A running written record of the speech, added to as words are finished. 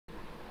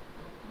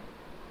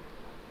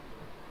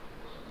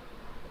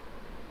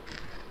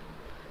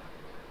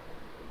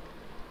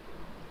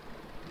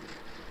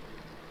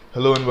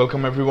Hello and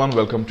welcome everyone.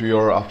 Welcome to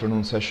your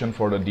afternoon session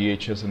for the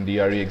DHS and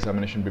DRE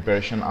examination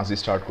preparation. As we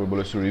start to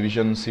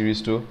revision series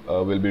 2,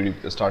 we'll be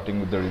starting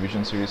with the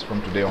revision series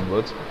from today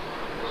onwards.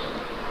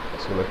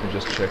 So let me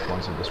just check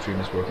once if the stream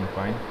is working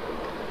fine.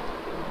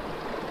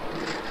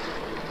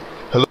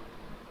 Hello.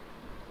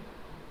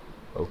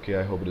 Okay,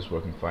 I hope it is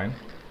working fine.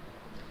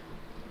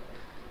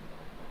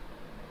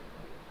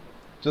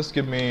 Just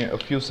give me a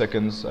few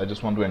seconds. I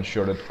just want to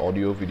ensure that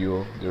audio,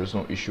 video, there is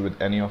no issue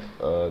with any of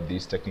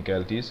these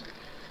technicalities.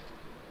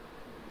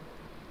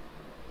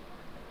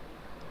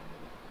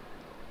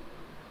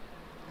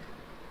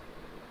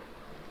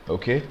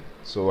 Okay,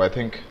 so I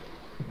think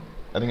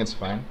it's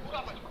fine.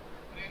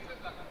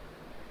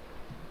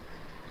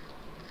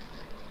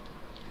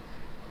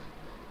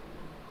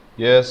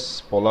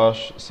 Yes,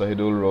 Polash,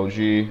 Sahidul,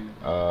 Roji,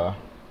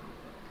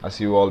 I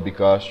see you all.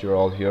 Bikash, you're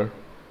all here.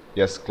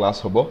 Yes, class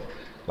hobo.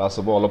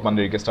 All of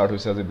Monday start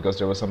with because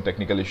there was some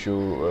technical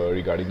issue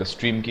regarding the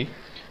stream key,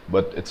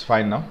 but it's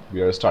fine now. We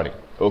are starting.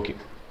 Okay,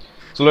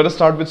 so let us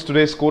start with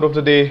today's quote of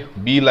the day.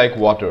 Be like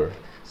water.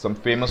 Some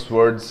famous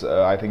words.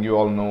 I think you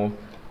all know.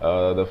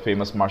 The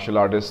famous martial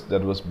artist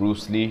that was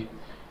Bruce Lee,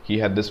 he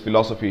had this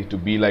philosophy to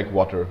be like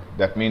water.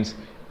 That means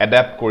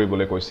adapt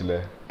koribole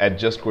koisile,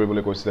 adjust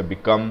koribole koisile,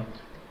 become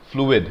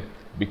fluid,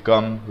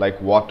 become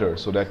like water,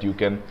 so that you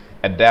can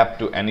adapt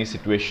to any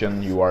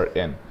situation you are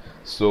in.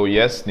 So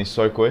yes,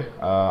 nishoykoi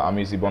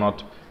ami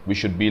jibonot we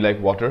should be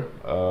like water.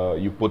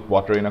 You put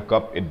water in a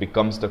cup, it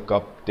becomes the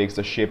cup, takes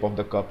the shape of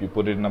the cup. You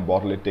put it in a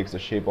bottle, it takes the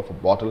shape of a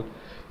bottle.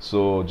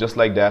 So just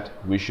like that,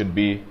 we should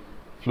be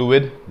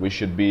fluid, we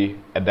should be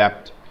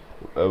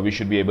we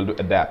should be able to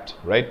adapt,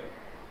 right?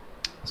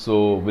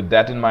 So with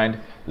that in mind,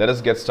 let us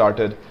get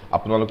started.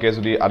 Apnaloke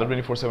jodi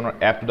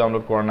Adda247 app to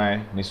download kora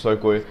nai,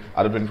 nishoykoi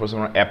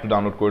Adda247 app to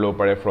download kori lobo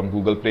pare from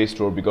Google Play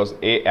Store, because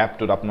a app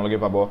to apnaloke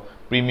pabo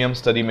premium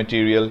study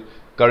material,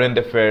 current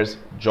affairs,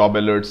 job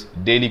alerts,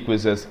 daily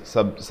quizzes,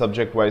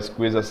 subject wise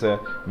quiz ase,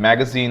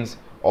 magazines,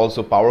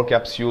 also power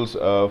capsules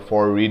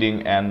for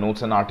reading, and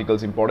notes and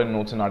articles, important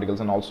notes and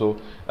articles, and also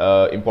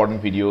important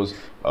videos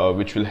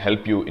which will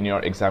help you in your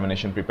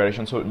examination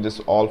preparation. So this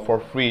all for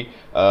free.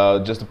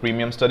 Just the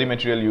premium study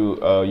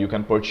material you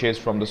can purchase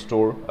from the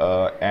store,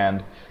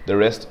 and the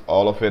rest,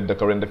 all of it, the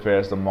current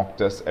affairs, the mock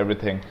tests,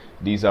 everything,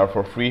 these are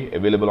for free,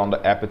 available on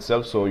the app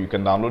itself. So you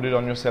can download it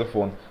on your cell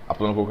phone.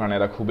 Apnalokor karone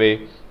eta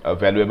khubei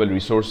valuable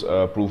resource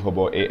proof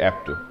hobo a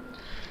app to.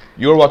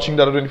 You are watching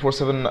the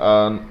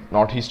Adda247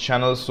 Northeast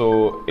channel.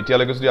 So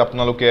etialeke jodi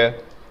apnaloke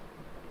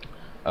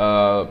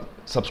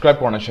subscribe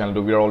korna channel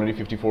to, we are already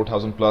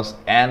 54,000 plus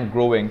and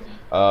growing.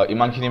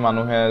 Iman khini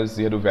manuhe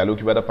jehetu value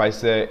kiba eta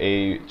paise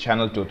a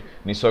channel to,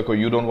 nishoykoi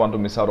you don't want to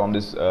miss out on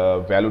this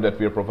value that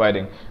we are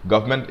providing.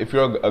 Government, if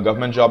you're a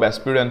government job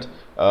aspirant,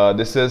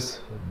 this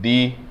is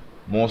the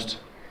most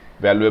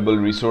valuable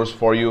resource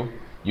for you.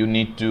 You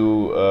need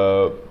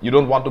to you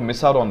don't want to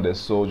miss out on this.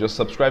 So just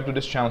subscribe to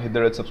this channel, hit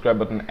the red subscribe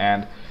button,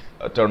 and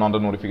turn on the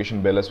notification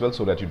bell as well,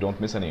 so that you don't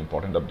miss any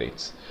important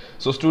updates.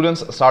 So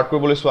students, start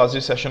koribole so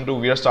session 2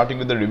 we are starting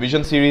with the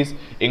revision series,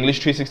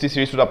 English 360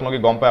 series. To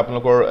apnaloke gom pai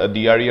apnalokor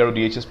DRE or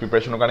DHS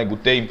preparation karone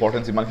gutei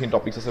important iman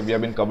topics ase, we have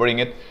been covering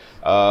it.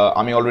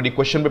 Ami already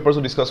question papers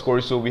discuss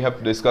korisu, we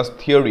have discussed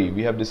theory,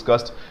 we have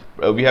discussed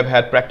we have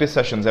had practice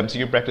sessions,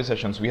 MCQ practice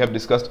sessions, we have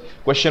discussed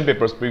question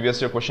papers,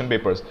 previous year question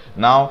papers.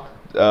 Now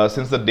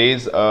since the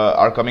days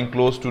are coming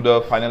close to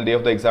the final day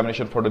of the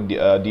examination for the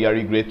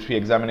DRE grade 3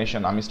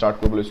 examination, ami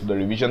start koribole the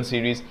revision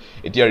series.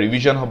 Etia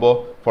revision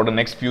hobo for the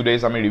next few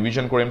days. Ami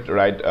revision korim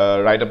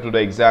right up to the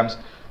exams.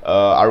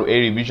 Aru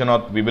a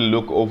revisionot we will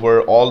look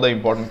over all the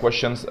important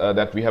questions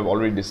that we have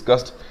already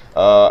discussed.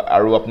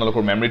 Aru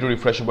apnalokor memory to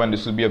refresh hobo, and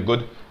this will be a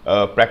good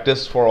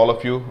practice for all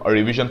of you, a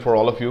revision for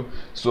all of you.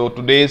 So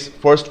today's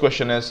first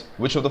question is,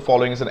 which of the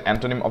following is an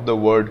antonym of the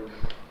word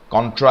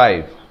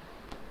contrive?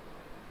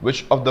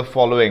 Which of the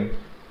following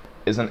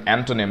is an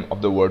antonym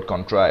of the word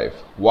contrive?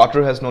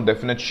 Water has no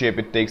definite shape,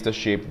 it takes the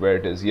shape where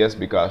it is. Yes,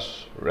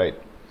 Bikash, right.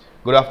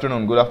 Good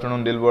afternoon,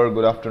 Dilwar,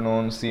 good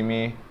afternoon,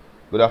 Simi,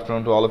 good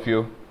afternoon to all of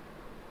you.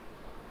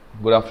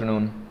 Good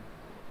afternoon.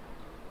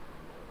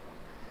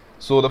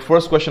 So the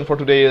first question for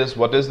today is,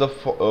 what is the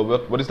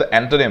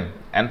antonym?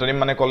 Antonym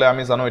mane kole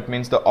ami jano, it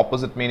means the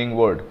opposite meaning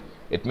word.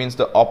 It means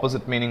the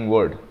opposite meaning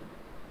word.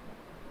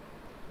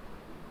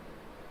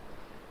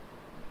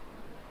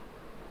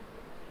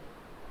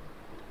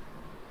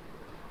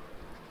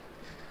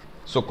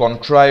 So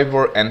contrive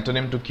or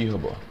antonym to ki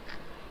hobo?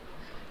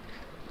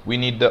 We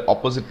need the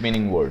opposite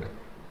meaning word.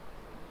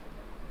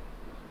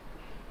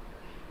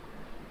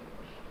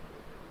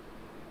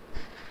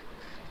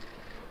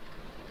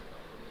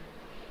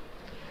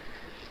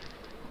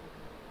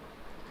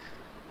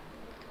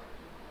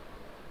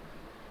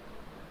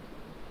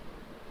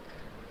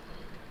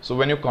 So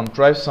when you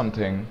contrive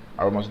something,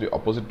 or must be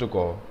opposite to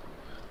ko,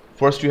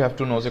 first you have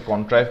to know the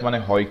contrive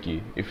mane hoy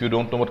ki. If you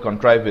don't know what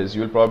contrive is,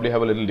 you will probably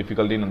have a little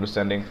difficulty in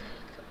understanding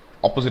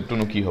opposite to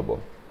no ki hobo.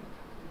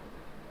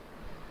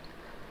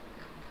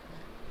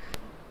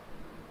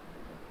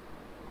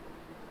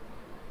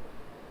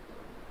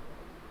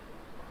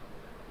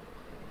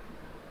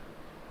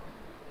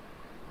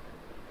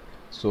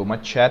 So my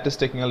chat is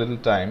taking a little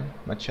time.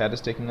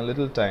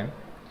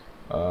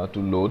 To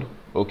load.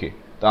 Okay,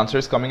 the answer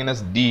is coming in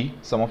as D.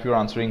 Some of you are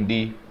answering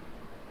D.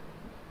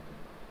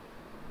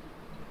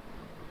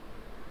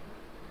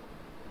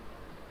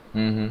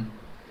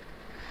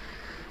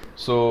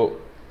 So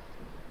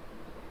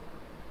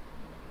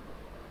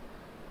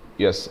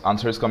yes,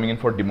 answer is coming in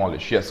for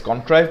demolish. Yes,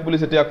 contrive buli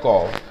jetia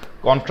ko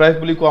contrive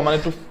buli ko mane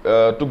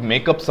to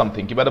make up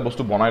something kiba eta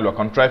bostu banai lo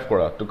contrive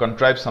kora, to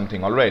contrive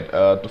something. All right,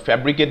 to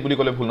fabricate buli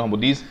kole bhul nahobo.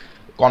 These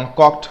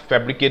concoct,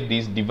 fabricate,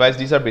 these devise,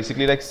 these are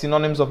basically like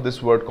synonyms of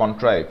this word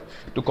contrive.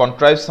 To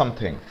contrive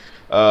something,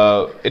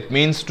 it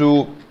means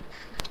to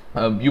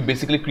you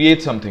basically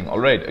create something. All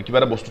right, kiba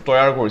eta bostu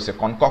toyar korise,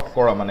 concoct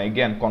kora mane,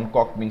 again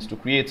concoct means to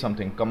create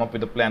something, come up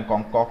with a plan,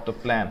 concoct a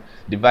plan,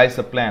 devise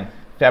a plan,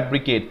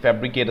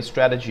 fabricate a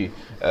strategy.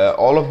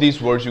 All of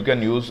these words you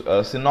can use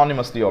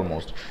synonymously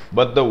almost,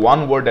 but the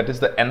one word that is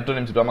the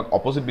antonym to amak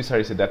opposite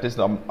bisarise, that is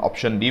the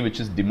option D, which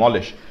is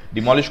demolish.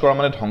 Demolish kora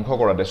mane dhongkho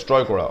kora,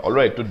 destroy kora. All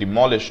right, to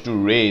demolish, to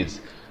raise.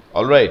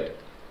 All right,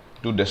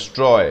 to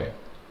destroy.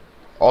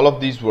 All of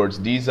these words,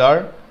 these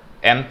are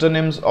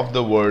antonyms of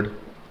the word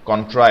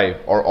contrive,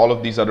 or all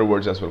of these other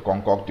words as well,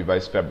 concoct,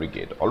 devise,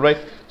 fabricate. All right,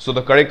 so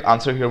the correct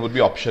answer here would be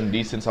option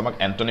D, since amak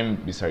antonym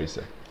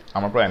bisarise.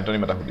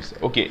 Antonym eta hudise.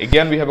 Okay,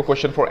 again we have a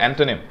question for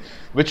antonym.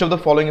 Which of the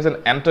following is an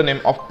antonym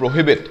of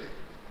prohibit?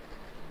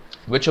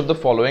 Which of the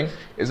following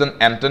is an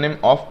antonym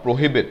of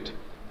prohibit?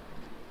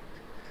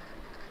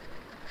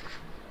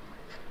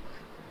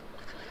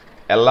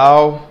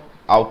 Allow,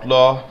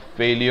 outlaw,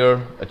 failure,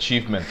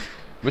 achievement.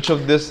 Which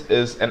of this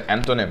is an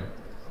antonym?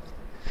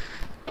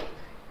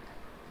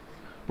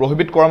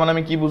 Prohibit kora mane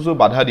ami ki buzu?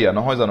 Badha dia,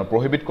 nohoy jano.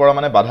 Prohibit kora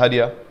mane badha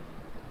dia.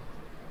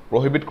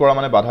 Prohibit kora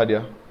mane badha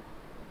dia.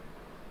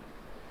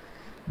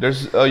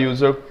 There's a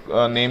user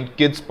named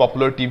Kids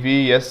Popular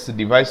TV. Yes,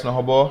 device no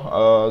hobo.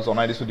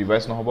 Zonai disu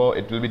device no hobo.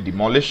 It will be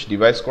demolish.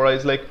 Device kora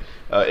is like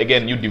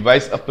again you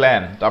devise a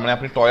plan. Tamane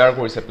apni toyar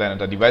korise plan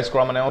eta. Device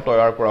kora maneo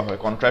toyar kora hoy.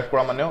 Contrive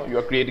kora maneo you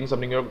are creating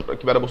something, you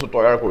kiba eta bostu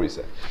toyar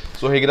korise.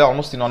 So hegida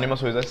almost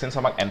synonymous hoy jay, since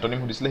amak antonym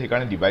hudisile he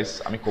karone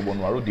device ami kobo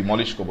nwaru,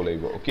 demolish kobo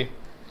lagibo. Okay,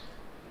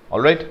 all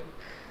right.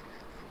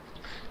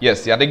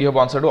 Yes, yate ki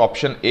hobo answer to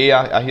option A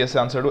ahi ase,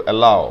 answer to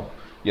allow.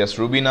 Yes,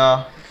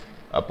 Rubina,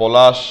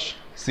 Polash,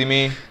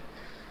 Simi,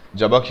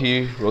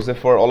 Jabakhi,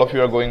 Rosefor, all of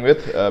you are going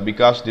with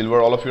Bikash,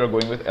 Dilwar, all of you are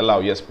going with allow.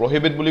 Yes,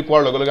 prohibit buli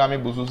koar loge loge ami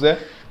buzu je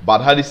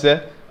badha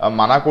dise,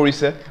 mana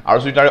korise, aru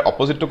jodi tare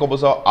opposite to kobo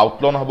jao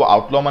outlaw no hobo.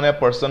 Outlaw mane a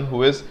person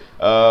who is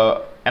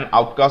an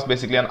outcast,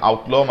 basically an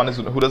outlaw mane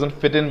who doesn't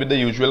fit in with the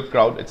usual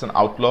crowd, it's an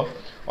outlaw.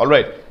 All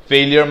right,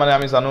 failure mane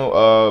ami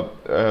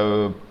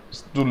janu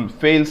to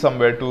fail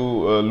somewhere, to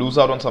lose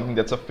out on something,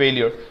 that's a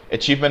failure.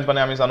 Achievement mane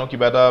ami janu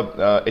kiba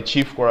eta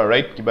achieve kora,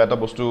 right, kiba eta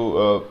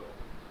bostu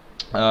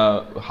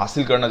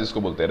hasil karna jisko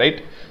bolte,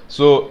 right?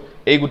 So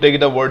a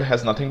gutei word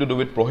has nothing to do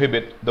with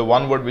prohibit. The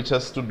one word which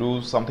has to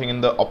do something in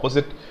the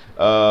opposite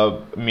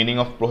meaning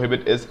of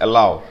prohibit is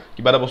allow.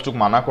 Kiba eta bostuk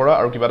mana kora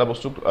aru kiba eta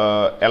bostuk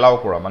allow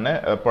kora,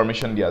 mane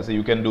permission dia je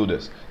you can do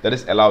this, that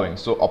is allowing.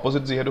 So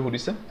opposite jihetu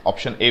hudise,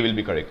 option A will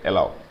be correct,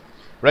 allow,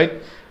 right?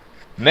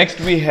 Next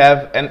we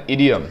have an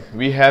idiom.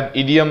 We have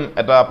idiom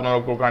eta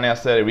apnalokor karone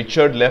ase,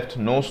 Richard left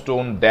no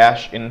stone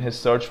dash in his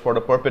search for the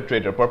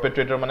perpetrator.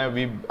 Perpetrator mane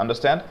we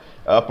understand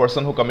a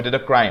person who committed a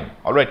crime.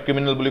 All right,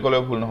 criminal buli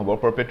kole bhul nohobo,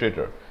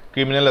 perpetrator.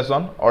 Criminal is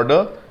one, or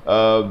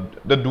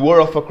the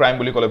doer of a crime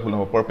buli kole bhul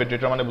nohobo.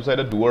 Perpetrator mane busai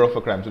the doer of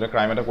a crime. So the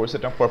crime eta korise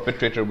ta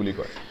perpetrator buli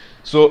koy.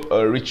 So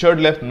Richard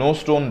left no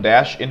stone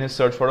dash in his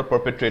search for a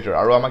perpetrator.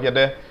 Aru amak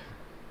yate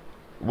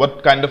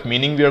what kind of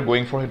meaning we are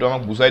going for hetu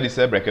amak buzai dise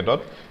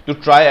bracketot. To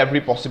try every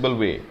possible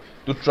way.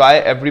 To try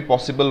every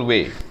possible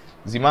way.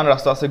 Jiman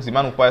rasta ase,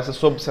 jiman upay ase,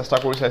 sob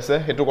chesta kori chaise,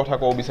 hetu kotha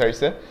kobo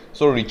bisarise.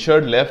 So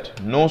Richard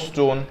left no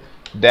stone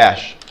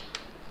dash.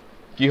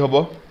 Ki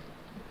hobo?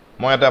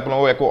 Moi eta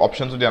apnalok eko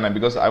options dia nai,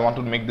 because I want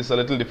to make this a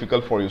little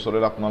difficult for you, so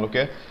that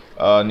apnaloke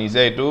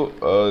nije etu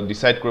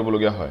decide koribo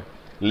logia hoy.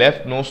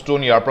 Left no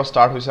stone yar pra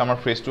start hoise amar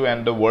phrase to,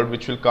 and the word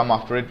which will come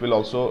after it will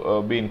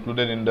also be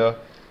included in the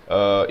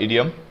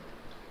idiom.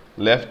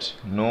 Left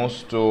no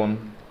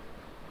stone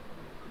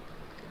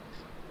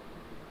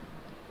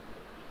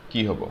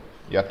ki hobo?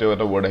 Yateo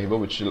eta word ahibo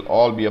which will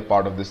all be a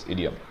part of this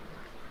idiom.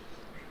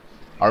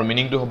 Our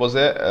meaning to hobo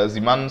je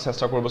jiman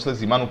chesta koribo asle,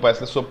 jiman upay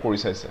asle sob kori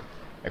chaise,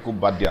 eko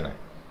bad dia nai.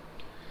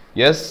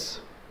 Yes,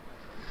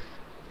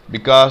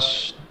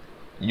 because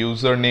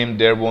username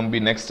there won't be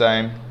next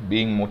time.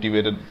 Being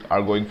motivated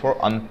are going for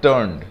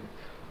unturned.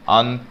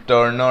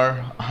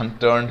 Unturner,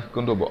 unturned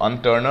kuntu hobo?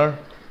 Unturner,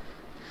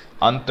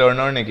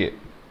 unturner neki?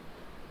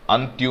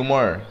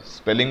 Untumor,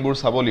 spelling bur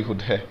sabo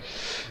likhute,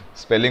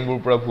 spelling bur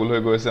pura bhul hoi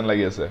goisen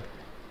lagi ase.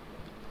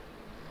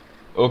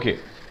 Okay,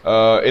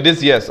 it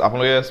is, yes,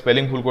 apnaloke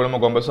spelling bhul kore moi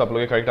gom paisu,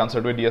 apnaloke correct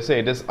answer to di ase,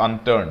 it is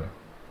unturned.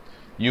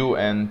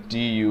 UNTURNED,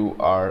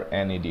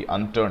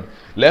 unturned.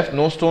 Left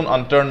no stone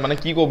unturned mane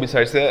ki ko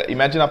bisarise?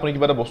 Imagine apni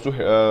kiba eta bostu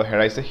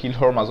heraise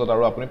hilhor mazot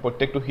aru apni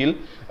prottek to hill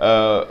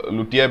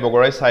lutiai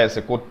bogorai sai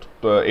ase, kot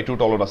এটুৰ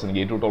তলত আছে নেকি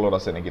এটুৰ তলত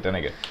আছে নেকি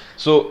তেনেকে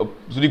so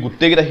যদি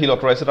গুটেকিটা hill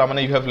অথৰাইছে তাৰ মানে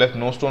you have left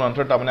no stone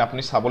আনটাৰ্ড তাৰ মানে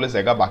আপুনি চাবলৈ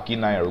জায়গা বাকি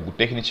নাই আৰু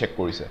গুটেখিনি চেক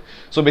কৰিছে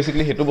সো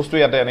বেসিক্যালি হেতু বস্তু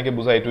ইয়াতে এনেকে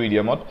বুজাই এটু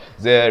ইডিয়ামত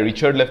যে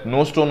Richard left no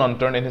stone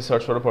আনটাৰ্ড in his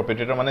search for the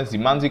পাৰপেট্ৰেটৰ মানে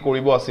যিমান যি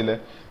কৰিব আছিলে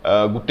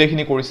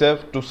গুটেখিনি কৰিছে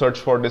two search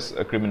for this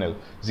criminal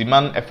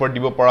যিমান এফৰ্ট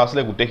দিব পৰা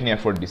আছিলে গুটেখিনি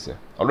এফৰ্ট দিছে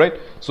alright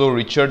so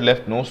Richard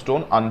left no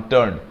stone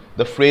আনটাৰ্ড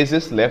the phrase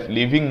is left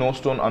leaving no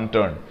stone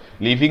unturned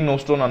leaving no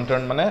stone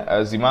unturned মানে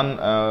যিমান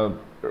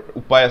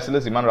উপায় আছিল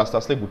যিমান ৰাস্তা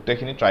আছিল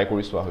গুটেখিনি ট্ৰাই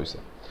কৰি সোৱা হৈছে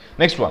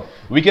next one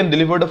we can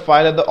deliver the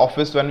file at the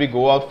office when we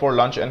go out for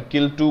lunch and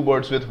kill two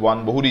birds with one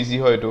বহুত ইজি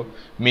হয় এটো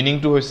মিনিং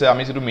টু হৈছে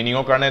আমি যেটো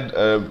মিনিংৰ কাৰণে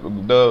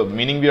the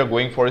meaning we are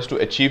going for is to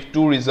achieve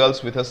two results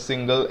with a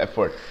single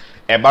effort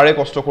এবাৰে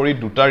কষ্ট কৰি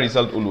দুটা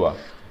ৰিজাল্ট উলোৱা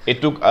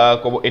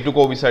এটু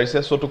কো বিচাৰিছে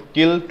so to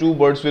kill two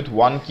birds with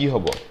one কি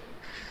হ'ব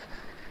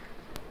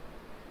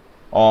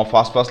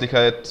fast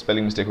likha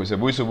spelling mistake hoise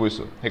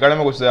buisu hekarne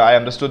moi koise I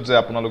understood je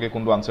apunaloke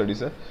kuntu answer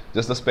dise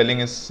just the spelling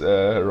is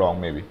wrong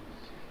maybe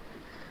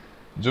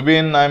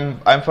Jubin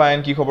I'm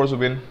fine ki khobor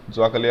Jubin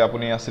joakali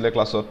apuni asile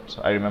classot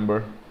I remember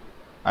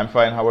I'm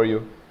fine how are you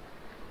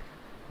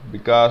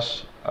because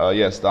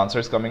yes the answer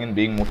is coming in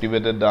being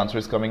motivated the answer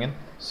is coming in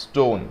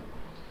stone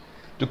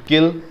to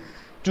kill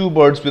two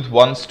birds with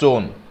one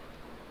stone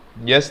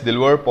yes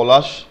Dilwar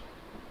Polash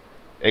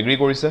agree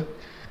korise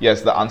yes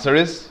the answer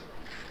is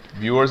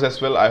viewers as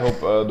well I hope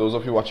those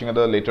of you watching at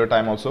a later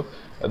time also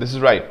this is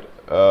right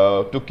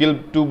to kill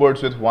two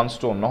birds with one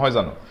stone no hoy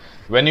jano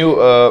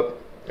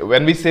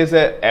when we say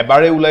যে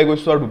এবারে উলাই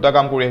গৈছো আর দুটা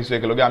কাম কৰি আহিছো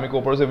একেলগে আমি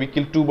কোপৰ যে we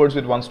kill two birds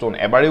with one stone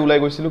এবারে উলাই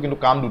গৈছিলো কিন্তু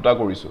কাম দুটা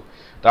কৰিছো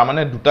তাৰ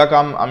মানে দুটা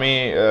কাম আমি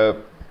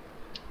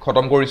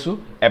খতম কৰিছো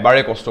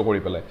এবারে কষ্ট কৰি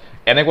পেলাই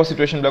এনেকুৱা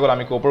সিচুৱেচন লাগত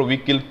আমি কোপৰ we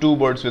kill two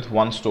birds with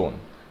one stone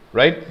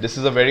right this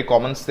is a very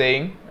common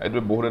saying it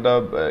বহুত এটা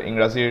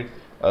ইংৰাজীৰ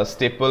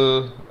staple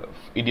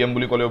idiom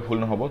বুলি কলেও ভুল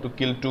নহব to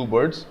kill two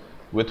birds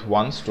with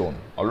one stone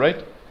all right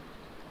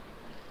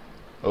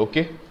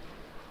okay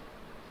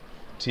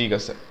ঠিক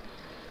আছে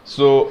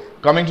so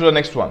coming to the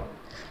next one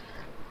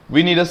we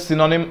need a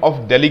synonym of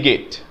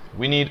delegate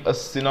we need a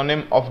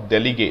synonym of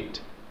delegate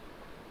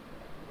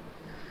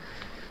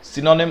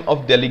synonym of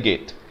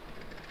delegate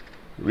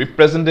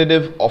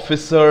representative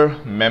officer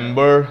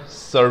member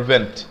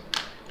servant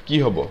কি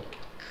হ'ব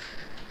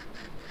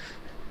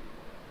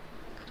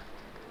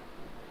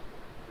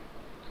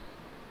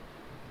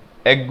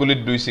এক গুলিত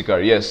দুই শিকাৰ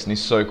yes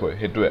নিশ্চয় কয়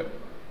হেতুৱে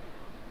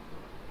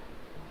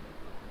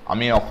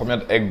আমি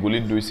অসমীয়াত এক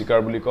গুলিত দুই শিকাৰ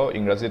বুলি কও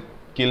ইংৰাজীত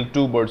kill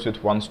two birds with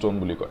one stone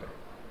বুলি কয়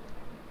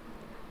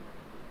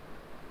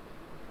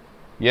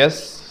yes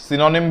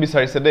synonym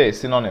বিচাৰিছে দে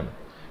synonym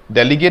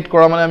delegate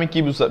কৰা মানে আমি কি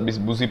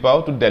বুজি পাও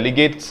to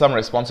delegate some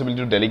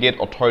responsibility to delegate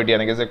authority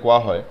এনেকে যে কোৱা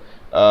হয়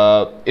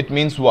it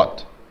means what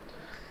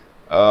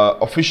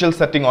official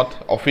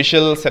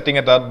setting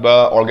etat ba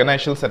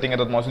organizational setting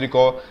etat moi jodi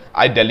ko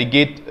I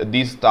delegate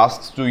these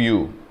tasks to you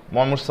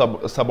moi mur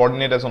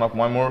subordinate ejonok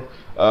moi mur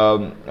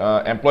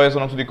employee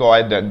ejonok jodi ko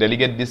I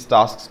delegate these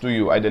tasks to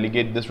you I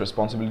delegate this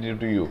responsibility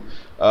to you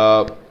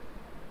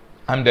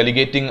I'm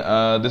delegating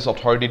this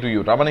authority to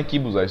you tar mane ki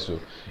bujaisu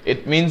it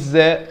means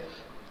যে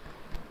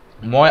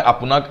মই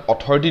আপোনাক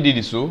authority দি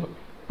দিছো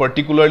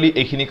particularly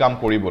ekhini কাম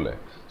কৰিবলে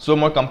so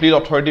my complete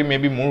authority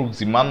maybe more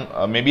ziman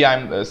maybe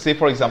I'm say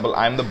for example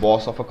I'm the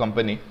boss of a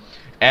company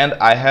and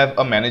I have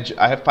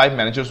 5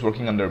 managers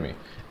working under me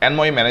and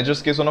my managers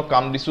case ono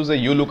kam disu je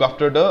you look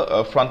after the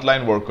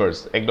frontline workers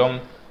ekdom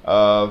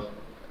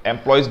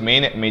employees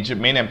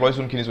main employees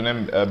unkhini june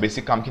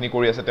basic kam khini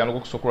kori ase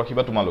telok chok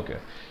rakhiba tumaloke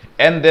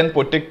and then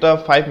protecta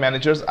 5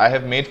 managers I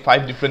have made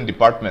 5 different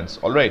departments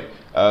all right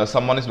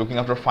someone is looking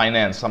after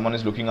finance someone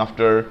is looking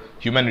after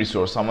human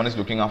resource someone is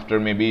looking after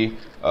maybe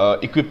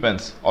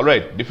equipments all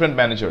right different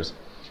managers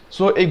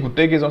so a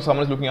gutte ke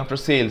someone is looking after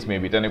sales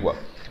maybe tenekwa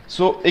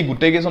so a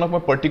gutte ke jonok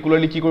moi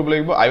particularly ki koribo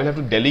lagibo I will have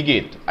to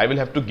delegate I will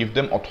have to give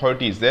them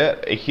authorities there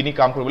ekhini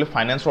kaam koribole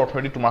finance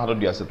authority tumar hatot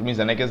di ase tumi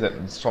jeneke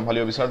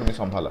sombhalibo bisar tumi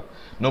sombhala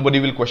nobody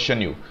will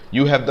question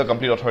you have the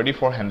complete authority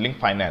for handling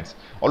finance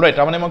all right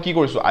tamane moi ki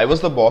korisu I was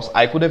the boss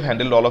I could have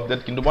handled all of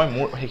that kintu moi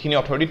mur ekhini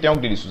authority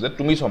teok di disu je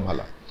tumi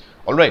sombhala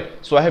all right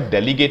so I have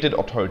delegated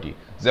authority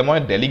je moi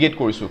delegate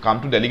korisu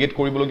kaam to delegate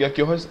koribologia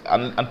ki hoy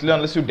until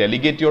unless you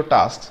delegate your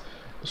tasks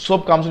সব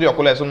কাম যদি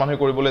অকলে এজন মানুহে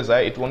কৰিবলে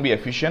যায় it won't be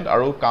efficient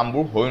আৰু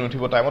কামবোৰ হৈ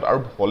নুঠিব টাইমত আৰু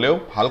হলেও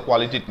ভাল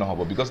কোৱালিটিত নহব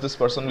because this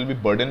person will be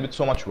burdened with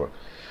so much work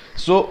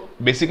so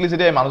basically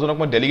যেতিয়া মানুহজনক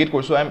মই ডেলিগেট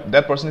কৰিছো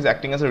that person is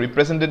acting as a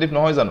representative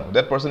নহয় জানো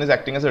that person is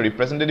acting as a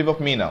representative of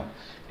me now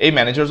এই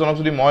ম্যানেজাৰ জনক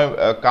যদি মই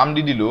কাম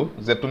দি দিলো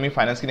যে তুমি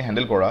ফাইনান্স কিনি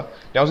হ্যান্ডেল কৰা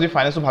তেওঁ যদি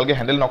ফাইনান্সটো ভালকে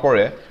হ্যান্ডেল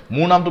নকৰে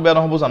মোৰ নামটো বেয়া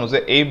নহব জানো যে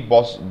এই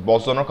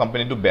বস জনৰ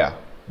কোম্পানীটো বেয়া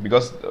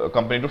because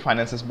কোম্পানীটো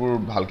ফাইনান্সেস বোৰ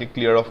ভালকে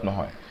ক্লিয়াৰ অফ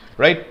নহয়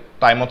right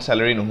time of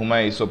salary no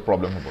humai is a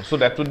problem hobo so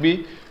that would be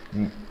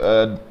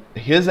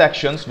his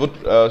actions would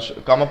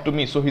come up to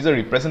me so he's a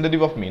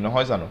representative of me no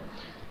hoy jano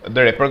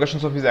the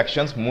repercussions of his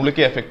actions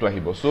muleke affect to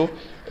ahibo. So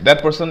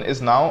that person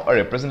is now a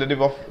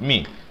representative of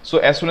me. So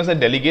as soon as I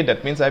delegate,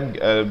 that means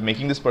I'm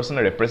making this person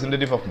a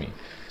representative of me.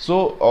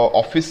 So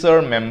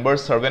officer, member,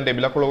 servant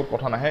ebilakor logot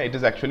kotha nahe, it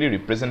is actually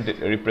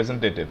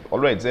representative. All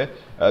right,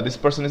 this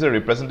person is a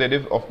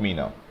representative of me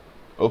now.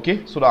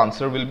 Okay, so the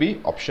answer will be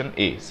option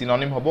A.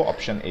 Synonym hobo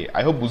option A.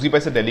 I hope buzi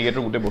paise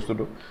delegator gute bostu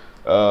to,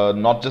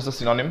 not just a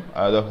synonym,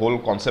 the whole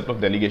concept of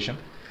delegation.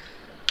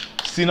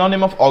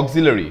 Synonym of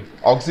auxiliary.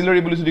 Auxiliary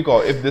boli jodi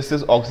ko, if this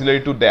is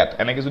auxiliary to that,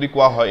 enake jodi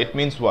koa hoy, it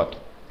means what?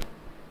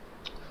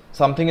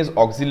 Something is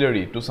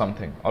auxiliary to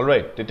something. All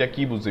right, tetia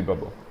ki buzi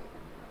pabo?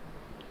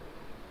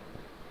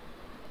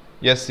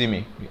 Yes, see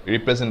me.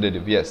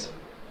 Representative, yes.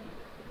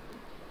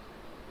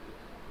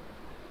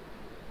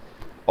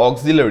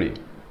 Auxiliary.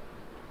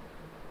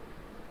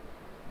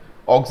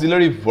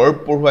 Auxiliary verb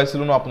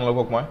পঢ়ুৱাইছিলো ন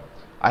আপোনালোকক মই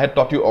I had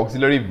taught you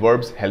auxiliary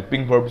verbs,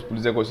 helping verbs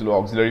বুলি যে কৈছিলো,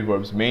 auxiliary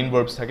verbs, main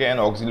verbs থাকে and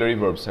auxiliary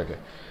verbs থাকে.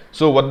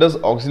 So what does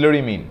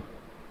auxiliary mean?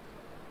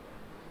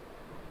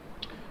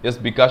 Yes,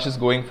 Bikash is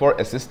going for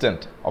assistant,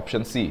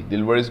 option C.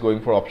 Dilbar is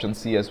going for option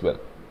C as well.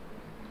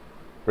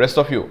 Rest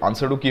of you,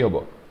 answer to ki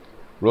hobo?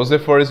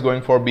 Rosefer is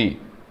going for B.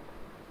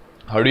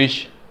 Harish,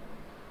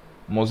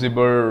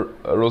 Mozibar,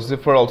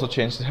 Rosefer also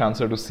changed the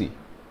answer to C.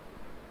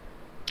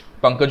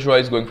 Pankaj Roy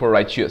is going for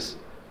righteous.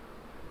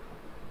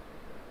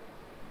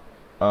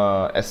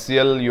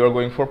 SCL, you are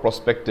going for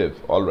prospective.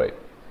 All right.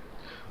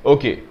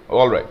 Okay.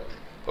 All right.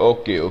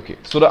 Okay. Okay.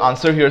 So the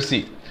answer here,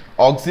 C.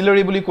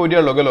 Auxiliary buli koi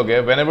diar loge loge.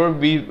 Whenever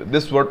we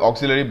this word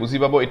auxiliary buzi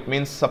pabo, it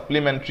means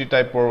supplementary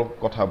type or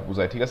kotha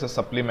buzai. Thik ase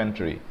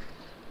supplementary.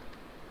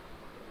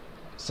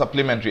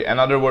 Supplementary.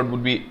 Another word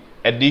would be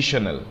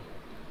additional.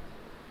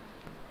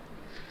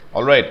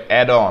 All right.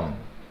 Add-on.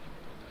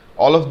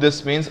 All of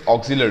this means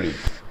auxiliary.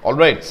 All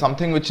right,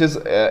 something which is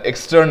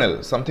external,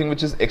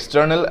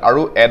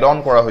 aru add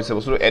on kora hoise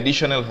bostu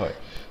additional hoy.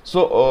 So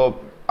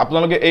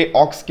apnaloge ei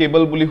aux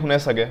cable buli hune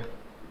sage,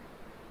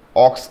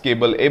 aux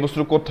cable ei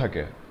bostu kot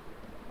thake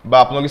ba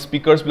apnaloge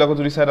speakers bilako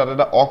jodi sai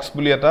eta aux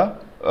buli eta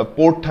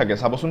port thake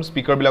sabosun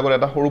speaker bilakor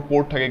eta horu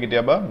port thake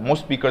kitiaba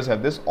most speakers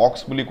have this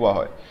aux buli koa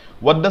hoy.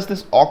 What does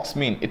this aux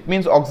mean? It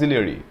means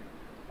auxiliary.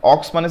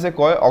 Aux মানে যে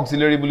কয়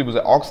auxiliary বুলি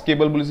বুজায়, aux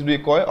cable বুলি যদি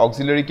কয়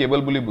auxiliary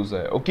cable বুলি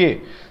বুজায়. Okay,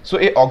 so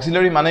এই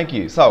auxiliary মানে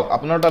কি? চাওক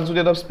আপোনাৰ তাত যদি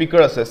এটা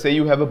স্পিকাৰ আছে, say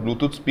you have a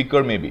bluetooth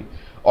speaker maybe,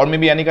 or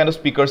maybe any kind of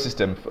speaker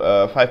system,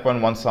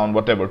 5.1 sound,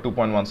 whatever,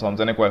 2.1 sound,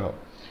 যেনে কয় হয়.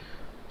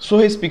 So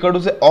এই স্পিকাৰটো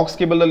যে aux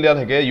cable ডাল দিয়া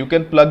থাকে, you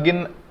can plug in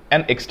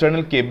an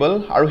external cable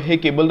আৰু সেই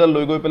cable ডাল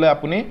লৈ গৈ পেলাই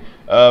আপুনি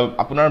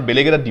আপোনাৰ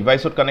বেলেগ এটা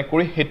ডিভাইসত কানেক্ট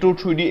কৰি হেতুৰ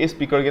থ্ৰু দি এই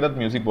স্পিকাৰ গেটাত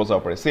মিউজিক বজাব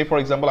পাৰে. Say for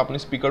example আপুনি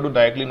স্পিকাৰটো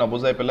ডাইৰেক্টলি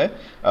নবজাই পেলাই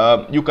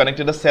you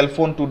connected a cell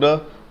phone to the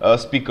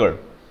speaker.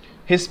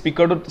 His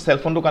speaker to cell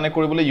phone to connect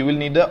koribole you will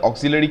need a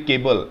auxiliary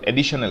cable,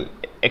 additional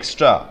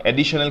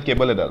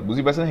cable edal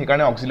buzi paisen he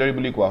karone auxiliary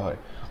buli koa hoy.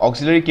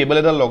 Auxiliary cable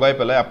edal logai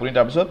pelai apuni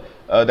tar pisot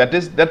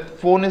that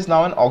phone is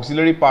now an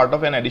auxiliary part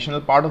of an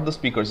additional part of the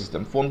speaker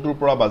system. Phone tur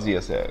pora baji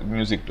ase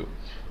music to.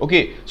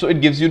 Okay, so it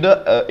gives you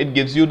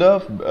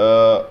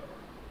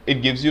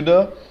the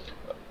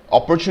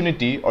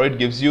opportunity, or it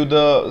gives you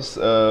the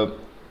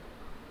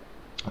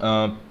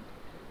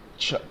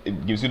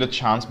it gives you the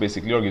chance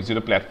basically, or gives you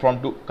the platform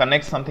to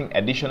connect something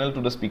additional to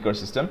the speaker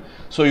system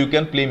so you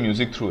can play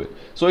music through it.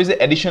 So is the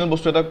additional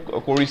bostu eta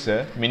korise,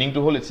 meaning to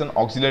whole it's an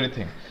auxiliary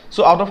thing.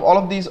 So out of all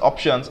of these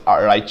options are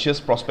righteous,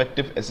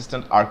 prospective,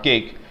 assistant,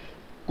 archaic,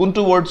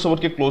 kuntu word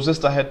sobotke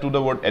closest ahead to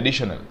the word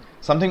additional.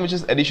 Something which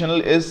is additional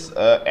is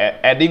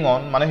adding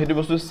on, mane hetu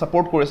bostu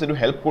support kori ase, to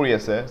help kori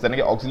ase,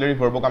 jeneke auxiliary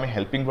verb ok ami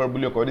helping verb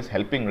buli koi, it is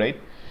helping, right?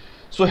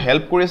 So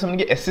help kori ase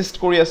mane assist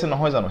kori ase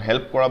nohoy jano,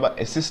 help kora ba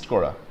assist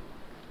kora,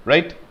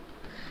 right?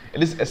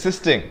 It is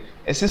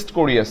assist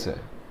kori ase,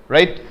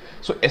 right?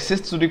 So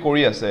assist jodi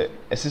kori ase,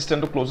 assistant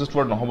to closest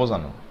word nohobo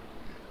jano.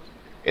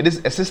 It is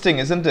assisting,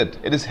 isn't it?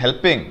 It is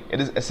helping, it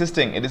is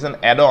assisting, it is an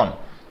add-on.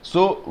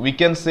 So we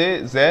can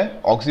say the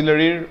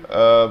auxiliary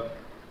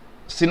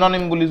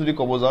synonym boli jodi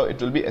kobo jao,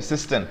 it will be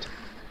assistant.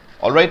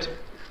 All right,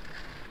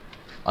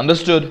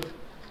 understood?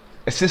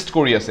 Assist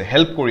kori ase,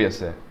 help kori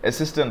ase,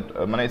 assistant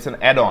mane it's an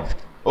add-on.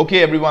 Okay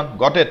everyone,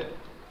 got it?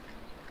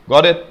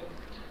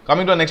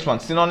 Coming to the next one,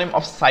 synonym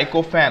of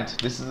sycophant.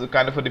 This is a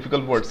kind of a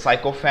difficult word,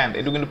 sycophant.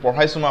 Etu kintu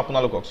porhaisu na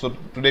apnalokok, so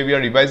today we are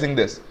revising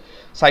this.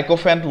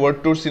 Sycophant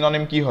word tur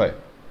synonym ki hoy?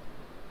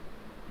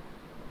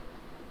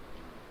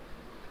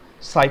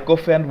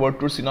 Sycophant word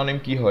tur synonym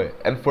ki hoy?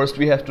 And first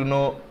we have to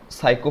know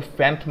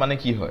sycophant mane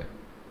ki hoy?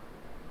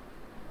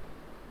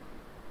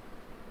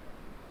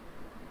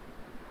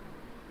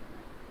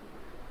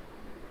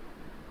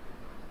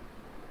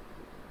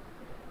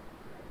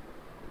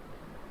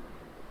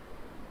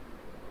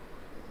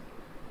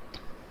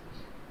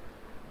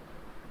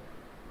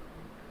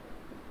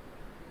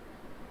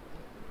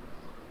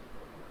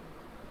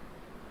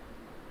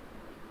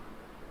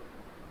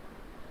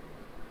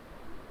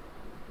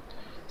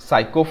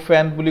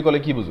 Sycophant buli kole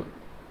ki bujo?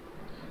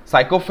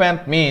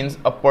 Sycophant means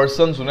a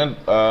person june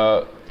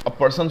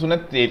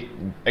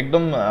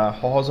ekdom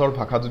সহজৰ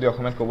ভাষা যদি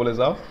অসমত কবলে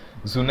যাও,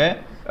 জুনে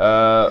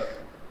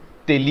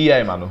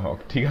তেলিয়াই মানুহক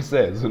ঠিক আছে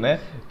জুনে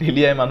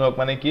তেলিয়াই মানুহক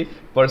মানে কি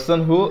person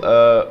who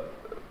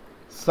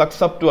sucks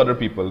up to other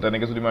people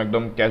তেনেকে যদি মই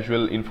একদম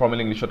casual informal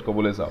englishত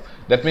কবলৈ যাও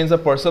that means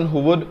a person who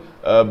would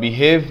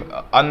behave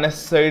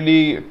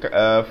unnecessarily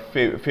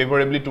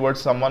favorably towards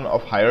someone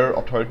of higher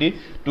authority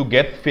to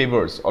get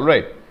favors all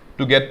right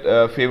to get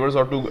favors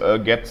or to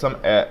get some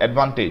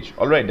advantage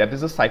all right that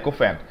is a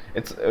sycophant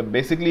it's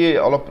basically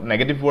all of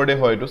negative word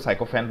hoy to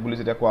sycophant boli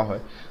jeta koa hoy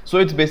so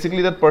it's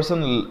basically that person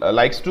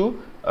likes to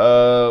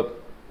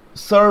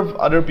serve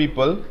other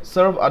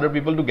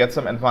people to get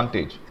some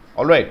advantage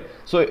all right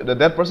so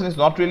that person is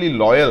not really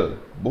loyal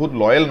bahut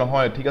loyal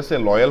nohoy thik ase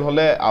loyal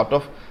hole out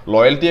of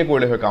loyalty e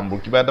korile hoy kambur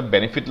kiba eta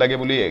benefit lage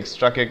boli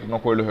extra ke no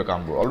korile hoy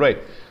kambur all right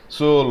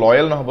so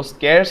loyal nohobo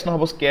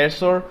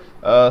scarce or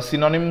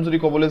synonym jodi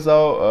kobole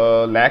jao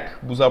lack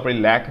buza pari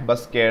lack ba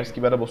scarce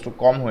kiba eta bostu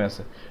kom hoy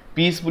ase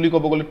peace boli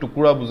kobo gole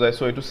tukura bujai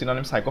so etu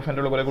synonym sycophant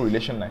er logore ko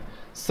relation nai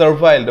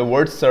servile the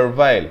word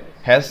servile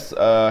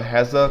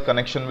has a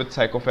connection with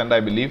sycophant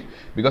I believe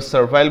because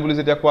servile boli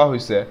jetia koa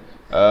hoise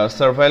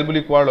servile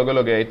boli koar loge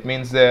loge it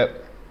means that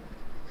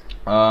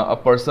a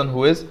person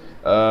who is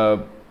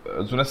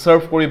june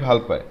serve kori bhal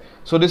pai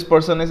so this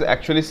person is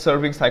actually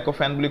serving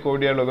sycophant boli kor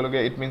diar loge loge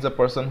it means a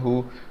person who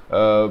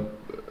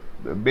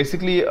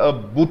basically a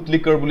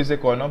bootlicker boli je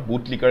koy no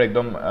bootlicker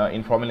ekdom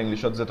informal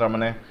english ot jetar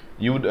mane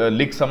you would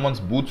lick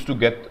someone's boots to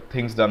get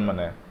things done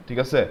mane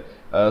thik ase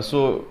so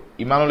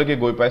imanoleke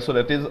goi pai so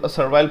that is a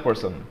servile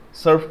person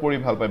serve kori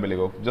bhal pai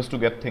belegok just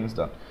to get things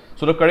done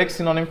so the correct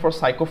synonym for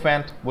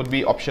sycophant would be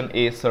option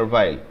A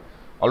servile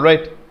all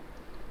right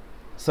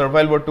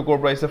servile word to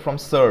corporize from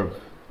serve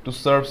to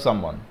serve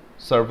someone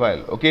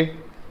servile okay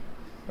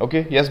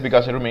okay yes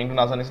because I mean to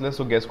nazanisle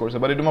so guess course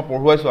but etu ma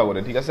porhuaisu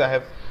agore thik ase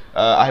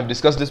I have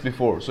discussed this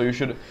before so you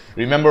should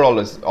remember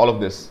all of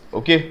this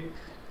okay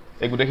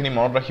ei gutekhini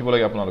monot rakhibo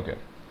lage apnaloke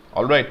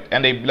all right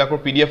and ei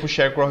bilakor pdf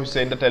share kora hoise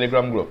in the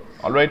telegram group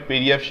all right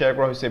pdf share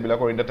kora hoise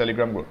bilakor in the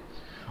telegram group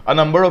a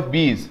number of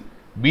bees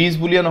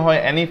bulia no hoy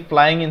any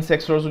flying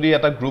insects or jodi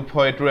eta group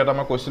hoy etu eta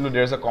ma koisilu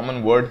there is a common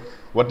word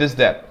what is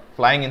that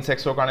flying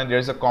insects or karone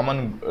there is a common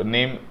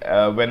name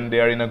when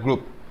they are in a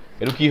group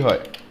etu ki hoy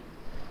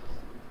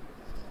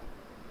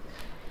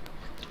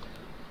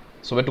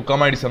so to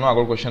come idisa no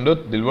agor question do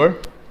dilwar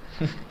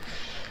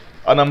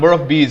a number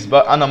of bees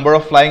but a number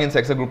of flying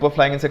insects a group of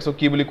flying insects so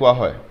ki boli koa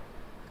hoy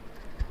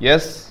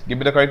yes give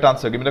me the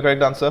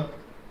correct answer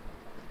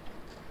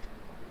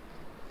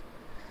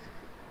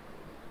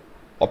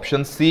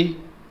option C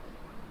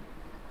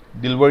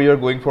dilwar you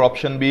are going for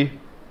option B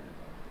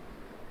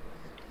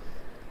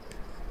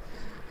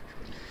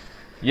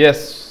yes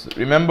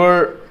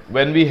remember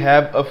when we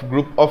have a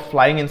group of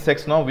flying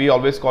insects now we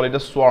always call it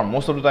a swarm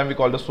most of the time we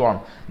call it a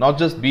swarm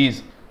not just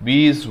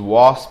bees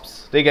wasps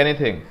take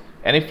anything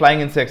any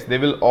flying insects they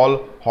will all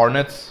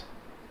hornets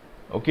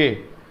okay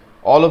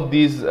all of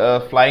these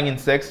flying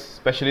insects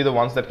especially the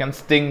ones that can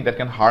sting that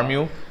can harm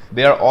you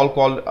they are all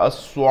called a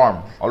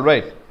swarm all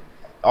right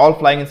all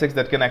flying insects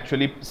that can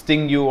actually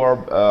sting you or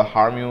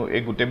harm you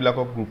a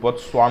gutebilakok groupot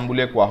swarm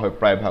bule koa hoy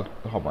pray bhag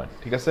homoy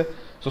thik ase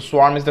so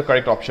swarm is the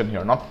correct option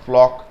here not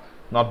flock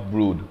not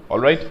brood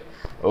all right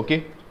okay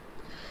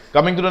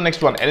coming to the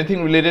next one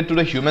anything related to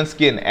the human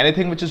skin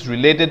anything which is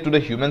related to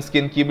the human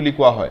skin ki boli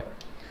koa hoy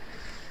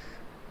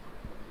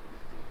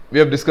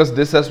we have discussed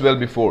this as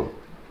well before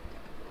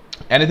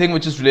anything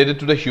which is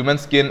related to the human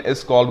skin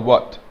is called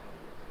what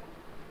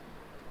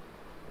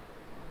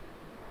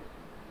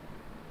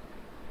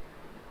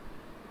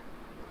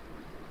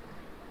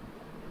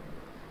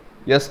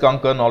yes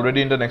Kankan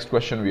already in the next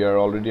question we are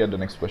already at the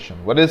next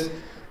question what is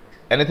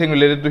anything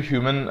related to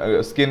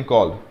human skin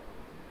called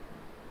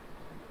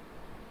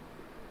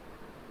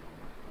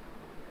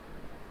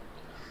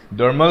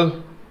dermal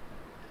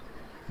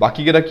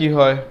baki keta ki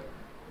hoy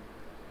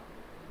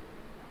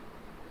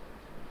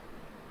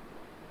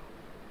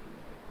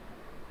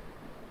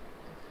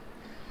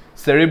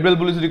cerebral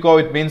boli jodi ko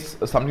it means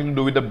something to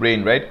do with the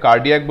brain right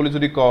cardiac boli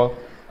jodi ko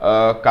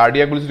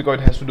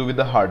it has to do with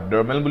the heart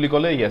dermal boli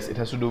kole yes it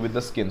has to do with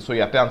the skin so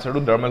yate answer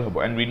to dermal hobo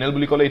and renal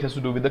boli kole it has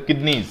to do with the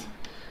kidneys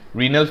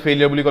renal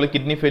failure boli kole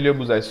kidney failure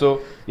bujai so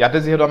yate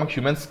jehetu amak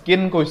human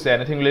skin koise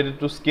anything related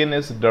to skin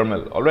is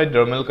dermal all right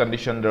dermal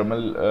condition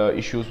dermal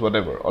issues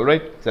whatever all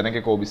right jenake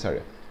ko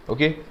bisare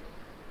okay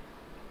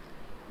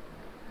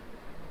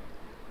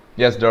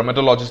yes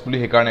dermatologist boli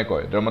hekarne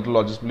koy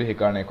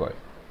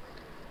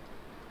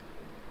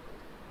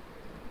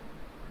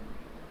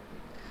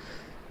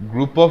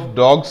group of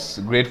dogs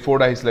grade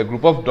 4 ahisle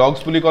group of dogs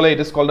boli kole it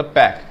is called a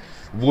pack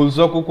wolves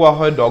ko koa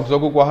hoy dogs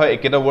ko koa hoy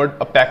eketa word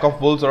a pack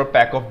of wolves or a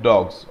pack of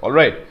dogs all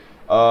right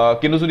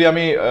kintu jodi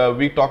ami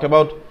we talk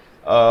about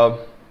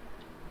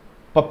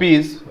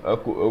puppies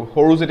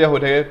horu jetia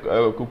hoy thake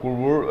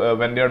kukurbur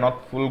when they are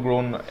not full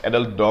grown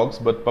adult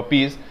dogs but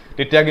puppies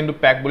tetia kintu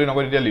pack boli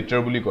nokoi tetia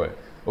litter boli koy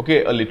okay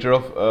a litter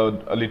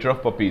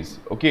of puppies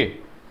okay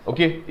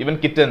even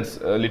kittens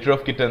a litter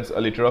of kittens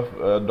a litter of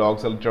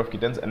dogs a litter of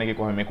kittens eneke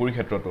ko hoy mekuri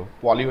khetroto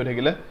poli hoy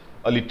thakile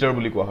a litter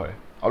boli ko hoy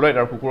all right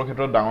ar kukur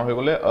khetro dangor hoy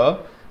gole a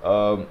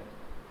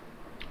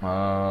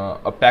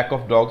a pack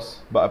of dogs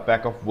বা a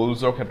pack of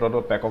wolves or ক্ষেত্ৰত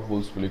a pack of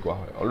wolves বুলি কোৱা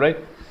হয় all right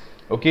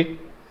okay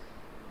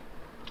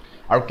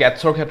আৰু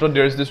cats or ক্ষেত্ৰত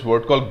there is this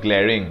word called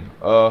glaring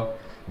a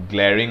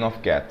glaring of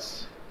cats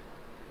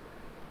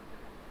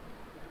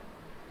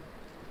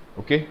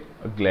okay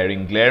a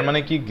glaring glare মানে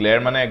কি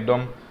glare মানে একদম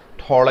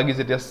থৰ লাগি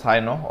যেতিয়া চাই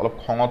ন অলপ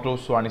খঙটো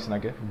সোৱাৰ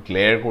নিচিনাকে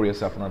glare কৰি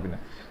আছে আপোনাৰ পিনে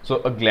so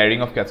a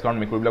glaring of cats কাৰণ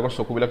মেকুৰীবিলাকৰ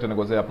চকুবিলাক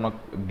তেনেকৈ যে আপোনাক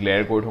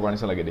glare কৰি থকাৰ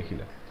নিচিনা লাগে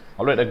দেখিলে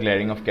all right a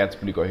glaring of cats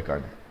বুলি কয়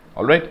কাৰণে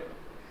all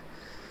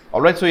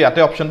right so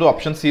yate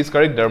option C is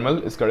correct dermal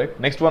is correct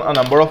next one a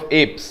number of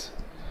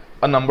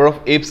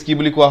apes ki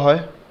boli koa hoy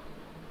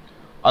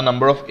a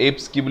number of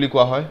apes ki boli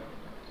koa hoy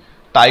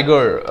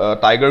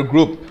tiger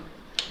group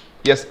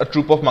yes a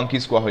troop of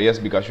monkeys koa hoy yes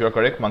because you are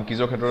correct monkeys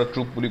or khetra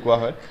troop boli koa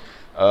hoy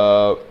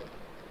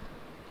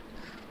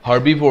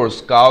herbivores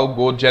cow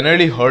goat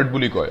generally herd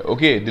boli koy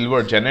okay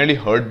dilwar generally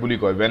herd boli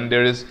koy when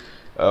there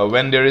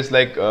is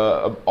like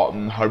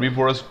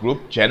herbivorous group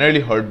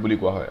generally herd boli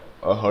koa hoy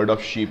a herd of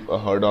sheep a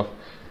herd of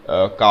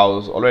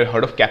cows all right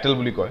herd of cattle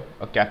boli koy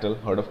a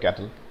herd of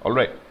cattle all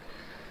right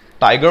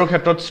tiger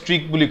khetrot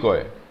streak boli koy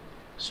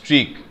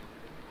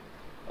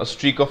a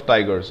streak of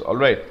tigers all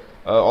right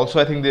also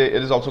I think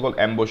it is also called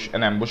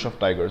an ambush of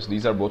tigers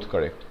these are both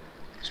correct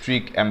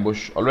streak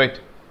ambush all right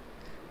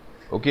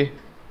okay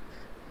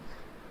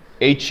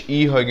he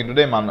hoy kintu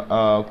de man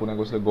kone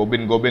kosle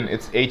gobin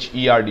it's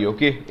herd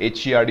okay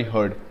herd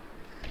herd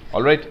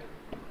all right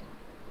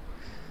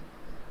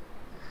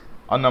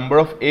a number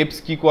of apes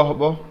ki koa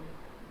hobo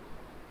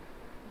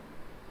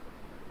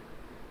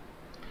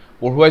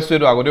পঢ়ুৱাইছো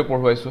এটো আগতে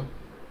পঢ়ুৱাইছো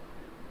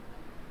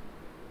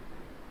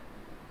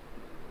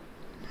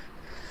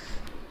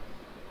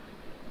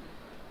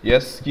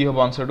yes কি হ'ব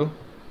answer two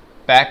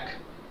pack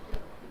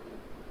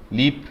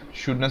leap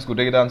shouldness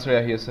গোটে কিটা answer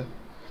আহি আছে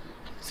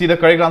see the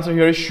correct answer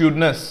here is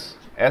shouldness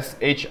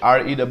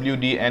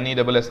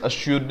SHREWDNESS a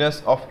shouldness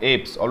of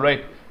apes all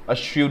right a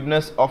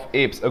shouldness of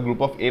apes a group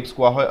of apes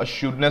কোৱা হয় a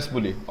shouldness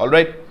bully all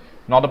right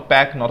not a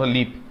pack not a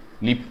leap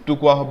to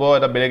কোৱা হ'ব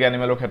এটা বেলেগ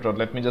এনিমেলৰ ক্ষেত্ৰত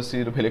let me just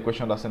see the বেলেগ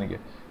question আছে নেকি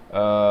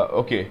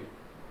okay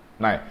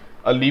নাই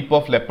a leap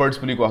of leopards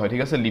বুলি কোৱা হয়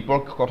ঠিক আছে leapৰ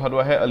কথাটো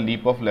আহে a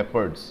leap of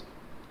leopards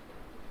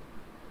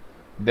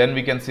then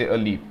we can say a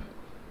leap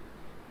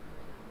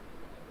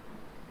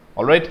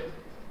all right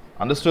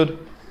understood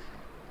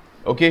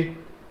okay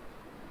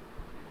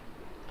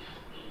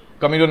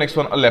coming to the next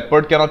one a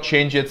leopard cannot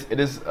change its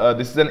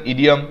this is an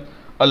idiom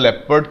a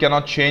leopard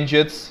cannot change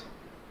its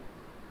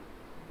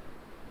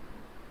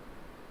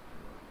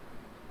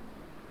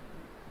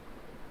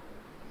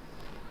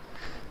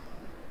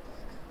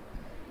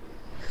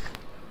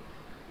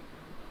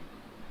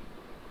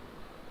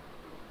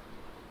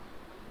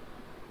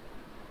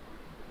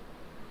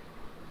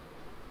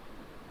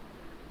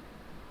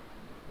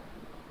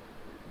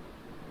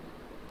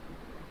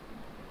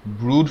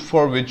brood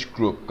for which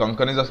group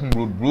Kankan is asking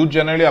brood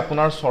generally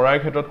apunar sorai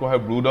khetrot ko hai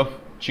brood of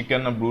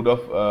chicken a brood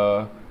of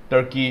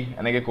turkey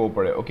enake ko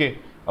pare okay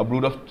a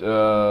brood of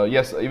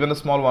yes even the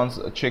small ones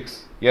chicks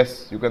yes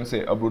you can say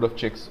a brood of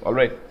chicks all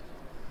right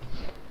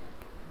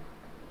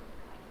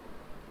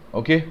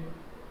okay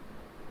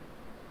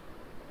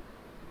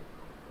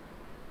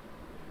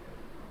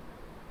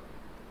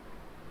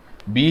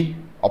B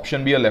option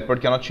B a leopard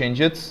cannot change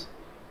its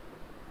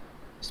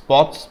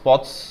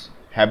spots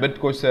habit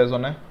koise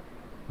ezone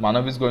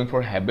Manav is going for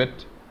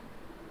habit.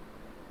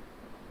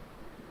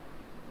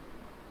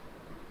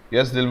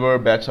 Yes, Dilbar,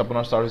 batch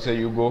upon start to say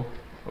you go.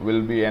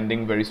 Will be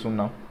ending very soon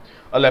now.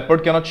 A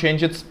leopard cannot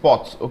change its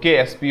spots. Okay,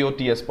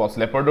 SPOTS spots.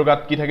 Leopard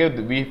got ki thake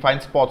we find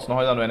spots. No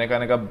jano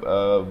eneka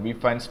we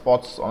find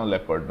spots on a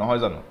leopard. No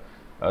jano.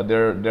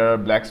 There are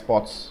black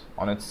spots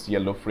on its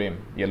yellow frame.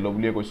 Yellow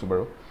boliye koisu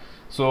baro.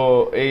 So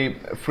a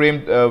frame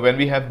when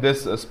we have this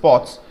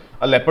spots.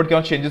 A leopard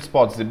cannot change its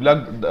spots.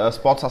 The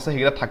spots ase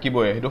higita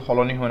thakiboy hetu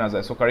holoni hoy na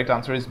jay so correct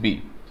answer is B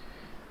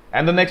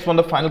and the next one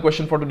the final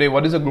question for today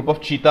what is a group of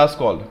cheetahs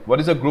called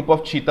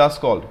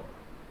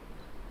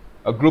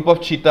a group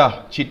of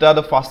cheetah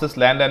the fastest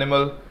land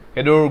animal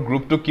hedu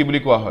group to ki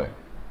boli koa hoy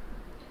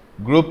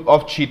group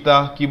of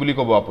cheetah ki boli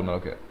kobo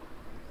apunaloke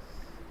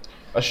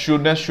a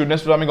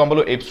shouldness to ami gom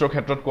bolu apes ro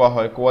khetrot koa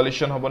hoy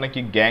coalition hobo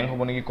neki gang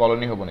hobo neki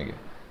colony hobo neki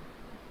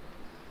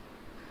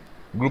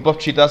group of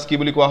cheetahs ki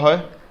boli koa hoy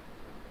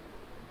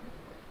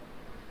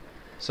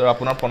Sir,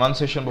 apunar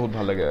pronunciation bahut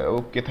bhal lage.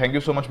 Okay, thank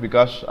you so much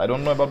Bikash. I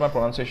don't know about my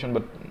pronunciation,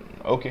 but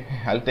okay,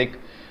 I'll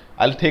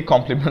take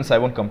compliments. I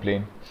won't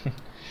complain.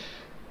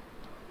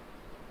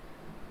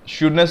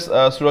 Shouldness,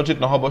 Surajit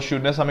nohobo.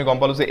 Shouldness, ami gom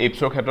palu se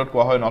apes or khetrot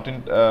koa hoy, not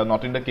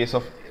in the case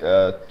of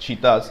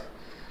cheetahs.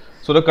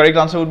 So the correct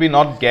answer would be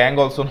not gang,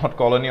 also not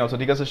colony, also.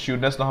 Thik ase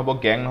shouldness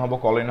nohobo, gang nohobo,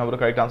 colony nohobo. The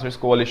correct answer is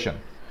coalition.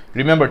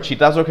 Remember,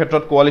 cheetahs or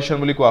khetrot coalition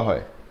boli koa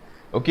hoy.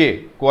 Okay,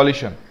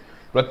 coalition.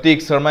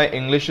 Pratik, sir, my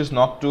English is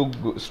not too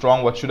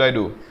strong. What should I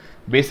do?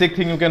 Basic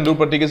thing you can do,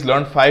 Pratik, is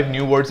learn 5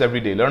 new words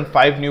every day. Learn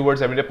 5 new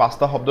words every day.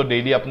 Pasta hobdo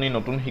daily apni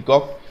notun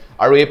hikok.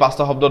 Aru ei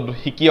pasta hobdo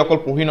hiki okol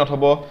pohi not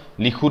hobo.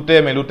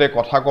 Likhute melute,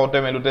 kotha kote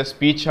melute,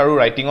 speech aru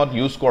writing ot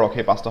use korok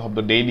he pasta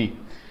hobdo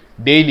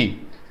daily.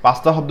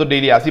 পাঁচটা শব্দ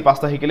daily আজি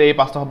পাঁচটা শিকিলে এই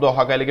পাঁচটা শব্দ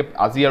অহাকাইলৈকে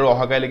আজি আৰু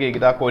অহাকাইলৈকে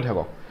এইকেইটা কৈ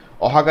থাকক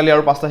অহাকালি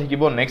আৰু পাঁচটা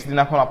শিকিব নেক্সট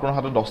দিনাখন আপোনাৰ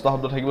হাতত 10টা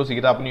শব্দ থাকিব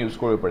যিকেইটা আপুনি ইউজ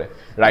কৰিব পাৰে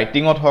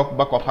ৰাইটিংত হওক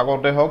বা কথা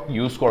কওঁতে হওক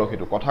ইউজ কৰক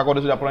সেইটো কথা কওঁতে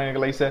যদি আপোনাৰ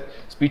এনেকৈ লাগিছে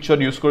স্পিচত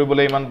ইউজ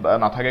কৰিবলৈ ইমান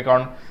নাথাকে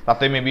কাৰণ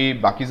তাতে মেবি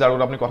বাকি যাৰ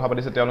লগত আপুনি কথা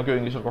পাতিছে তেওঁলোকে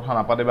ইংলিছত কথা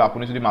নাপাতে বা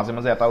আপুনি যদি মাজে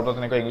মাজে এটা দুটা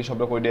তেনেকৈ ইংলিছ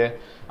শব্দ কৈ দিয়ে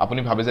আপুনি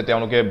ভাবে যে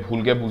তেওঁলোকে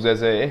ভুলকে বুজে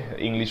যে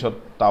ইংলিছত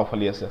তাও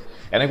ফালি আছে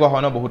এনেকুৱা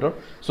হয় ন বহুতৰ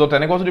সো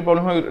তেনেকুৱা যদি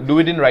প্ৰবলেম হয় ডু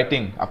ইট ইন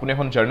ৰাইটিং আপুনি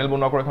এখন জাৰ্নেল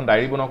বনোৱা কৰক এখন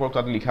ডায়েৰী বনোৱা কৰক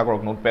তাত লিখা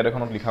কৰক নোটপ্যাড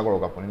এখনত লিখা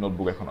কৰক আপুনি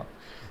নোটবুক এখনত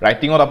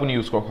ৰাইটিংত আপুনি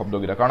ইউজ কৰক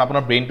শব্দকেইটা কাৰণ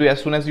আপোনাৰ ব্ৰেইনটো as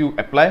soon as you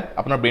apply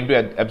আপোনাৰ ব্ৰেইনটো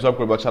এবজৰ্ব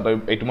কৰিব আচ্ছা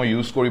এইটো মই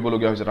ইউজ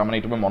কৰিবলগীয়া হৈছে তাৰমানে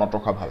এইটো মই মনত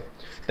ৰখা ভাল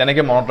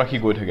তেনেকৈ মনত ৰাখি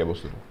গৈ থাকে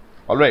বস্তুটো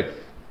অলৰাইট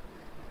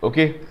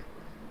ওকে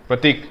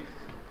প্ৰতীক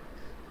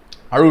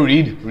আৰু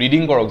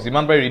ৰিডিং কৰক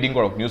যিমান পাৰে ৰিডিং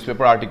কৰক news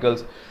paper articles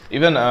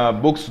even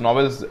books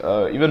novels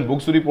even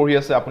books যদি পঢ়ি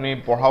আছে আপুনি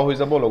পঢ়াও হৈ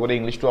যাব লগতে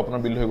ইংলিছটো আপোনাৰ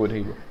বিল্ড হৈ গৈ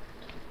থাকিব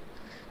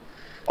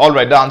All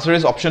right, the answer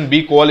is option B,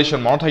 coalition.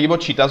 Mono thakibo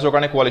cheetahs or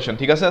karone coalition.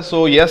 Thik ase? So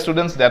yes,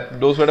 students,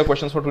 those were the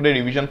questions for today.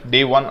 Revision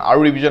day 1.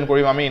 Aru revision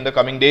korim ami in the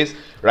coming days,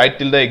 right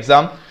till the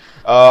exam.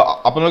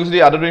 Apnalok jodi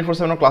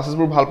Adda247 classes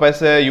bur bhal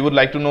paise, you would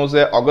like to know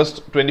je August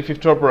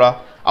 25th or pora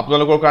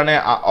apnalokor karone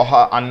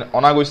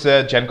ona goise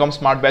Gencom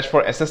Smart Batch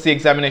for SSC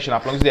examination.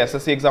 Apnalok jodi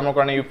SSC exam or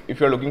karone if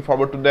you are looking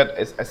forward to that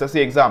SSC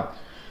exam,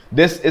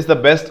 this is the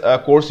best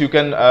course you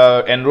can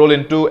enroll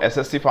into.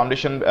 SSC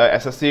Foundation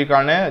SSC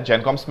karone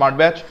Gencom Smart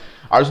Batch.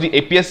 আৰু যদি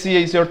APSC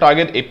is your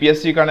target,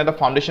 APSC কাৰণে এটা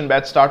foundation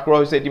batch start কৰা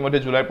হৈছে ইতিমধ্যে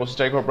জুলাই 25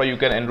 তাৰিখৰ পৰা you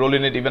can enroll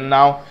in it even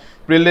now.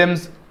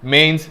 Prelims,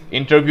 mains,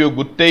 interview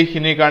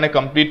গুটেইখিনিৰ কাৰণে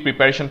complete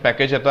preparation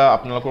package এটা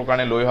আপোনালোকৰ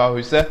কাৰণে লৈ অহা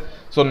হৈছে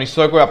so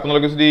নিশ্চয়কৈ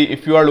আপোনালোকে যদি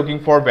if you are looking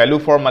for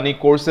value for money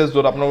courses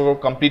যত আপোনালোকৰ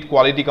complete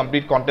quality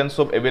complete content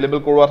সব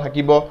available কৰোৱা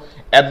থাকিব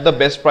at the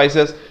best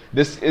prices,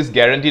 this is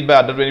guaranteed by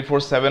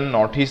Adda247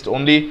 Northeast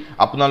only.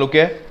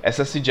 আপোনালোকে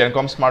SSC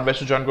Gencom Smart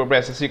Batch join কৰিব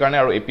পাৰে SSC কাৰণে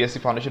আৰু APSC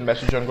Foundation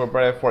Batch join কৰিব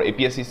পাৰে for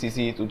APSC CC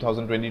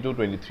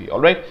 2022-23.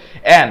 All right,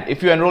 and if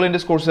you enroll in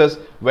these courses,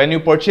 when you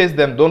purchase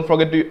them, don't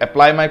forget to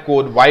apply my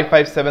code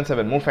Y577.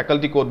 More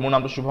faculty code, more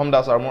naam to Shubham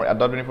Das or more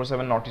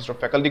Adda247 Northeast or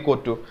faculty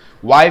code to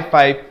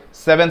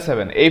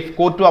Y577. If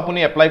code to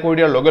apuni apply kori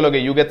diar loge loge,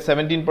 you get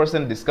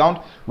 17% discount,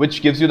 which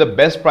gives you the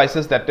best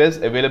prices that is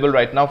available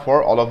right now for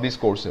all of these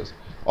courses.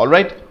 All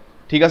right,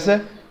 thik ase?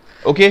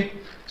 Okay,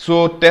 so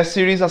test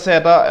series ase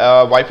eta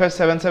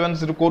Y577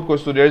 jitu code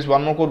koisu, there is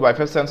one more code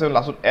Y577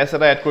 last S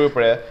eta add koribo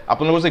pare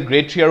apnalokor je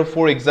grade 3 aru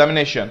 4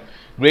 examination,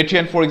 grade 3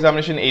 and 4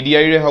 examination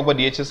ADI re hok ba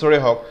DHS re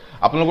hok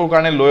apnalokor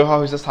karone loi ha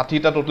hoise 60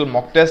 ta total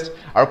mock test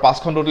aru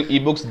 5 khon total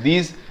ebooks.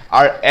 These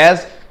are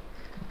as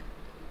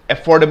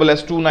affordable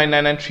as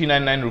 2999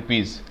 399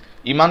 rupees.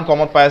 ইমান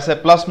কমত পাই আছে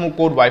plus মোৰ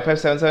code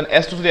Y577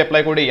 S to যদি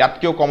apply কৰি ইয়াত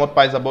কিও কমত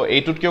পাই যাব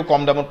এইটোত কিও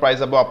কম দামত পাই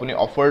যাব আপুনি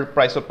অফাৰ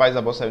প্ৰাইসত পাই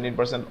যাব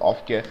 17% অফ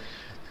কে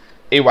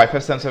এই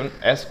Y577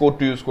 S code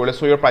to use কৰিলে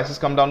so your prices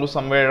come down to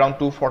somewhere around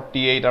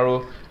 248 আৰু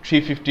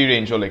 350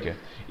 range লকে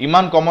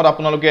ইমান কমত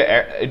আপোনালোকে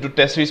এটো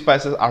টেষ্ট সিৰিজ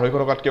পাইছে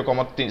 250 টকাত কিও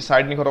কমত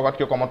 350 টকাত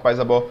কিও কমত পাই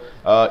যাব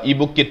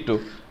e-book kit two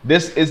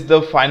this is the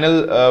final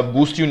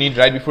boost you need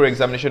right before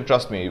examination,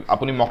 trust me.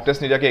 Apuni mock test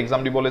nidake exam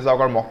dibole jaok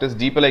or mock test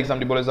di pele exam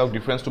dibole jaok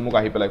difference to muk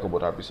ahi pelai kobo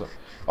tar pisot.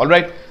 All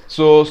right,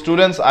 so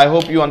students, I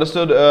hope you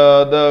understood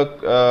the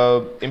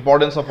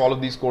importance of all of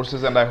these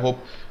courses and I hope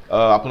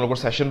আপোনালোকৰ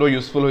সেশনটো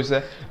useful হৈছে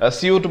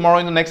see you tomorrow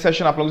in the next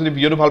session. আপোনালোক যদি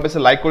ভিডিওটো ভাল পাইছে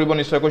like কৰিব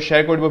নিশ্চয়কৈ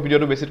share কৰিব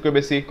ভিডিওটো বেছিকৈ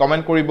বেছি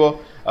কমেন্ট কৰিব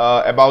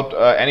about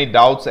any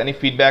doubts any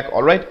feedback.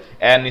 All right,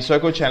 and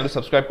নিশ্চয়কৈ চেনেলটো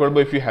সাবস্ক্ৰাইব কৰিব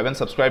if you haven't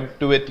subscribed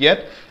to it yet,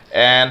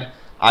 and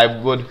I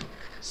would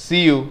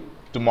see you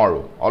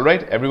tomorrow. All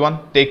right, everyone,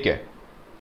 take care.